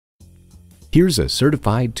Here's a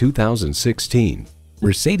certified 2016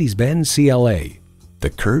 Mercedes-Benz CLA. The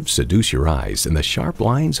curves seduce your eyes and the sharp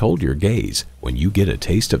lines hold your gaze. When you get a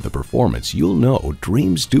taste of the performance, you'll know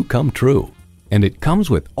dreams do come true. And it comes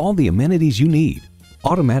with all the amenities you need.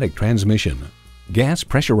 Automatic transmission, gas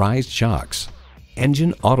pressurized shocks,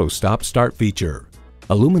 engine auto stop start feature,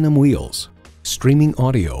 aluminum wheels, streaming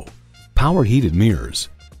audio, power heated mirrors,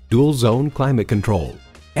 dual zone climate control,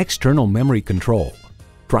 external memory control,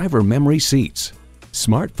 driver memory seats,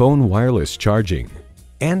 smartphone wireless charging,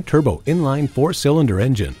 and turbo inline 4-cylinder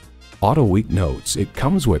engine. Auto Week notes it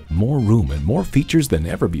comes with more room and more features than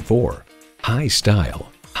ever before. High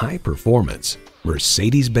style, high performance,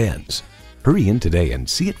 Mercedes-Benz. Hurry in today and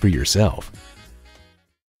see it for yourself.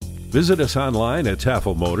 Visit us online at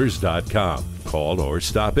tafelmotors.com. Call or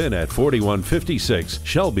stop in at 4156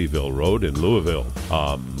 Shelbyville Road in Louisville.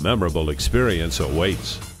 A memorable experience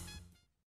awaits.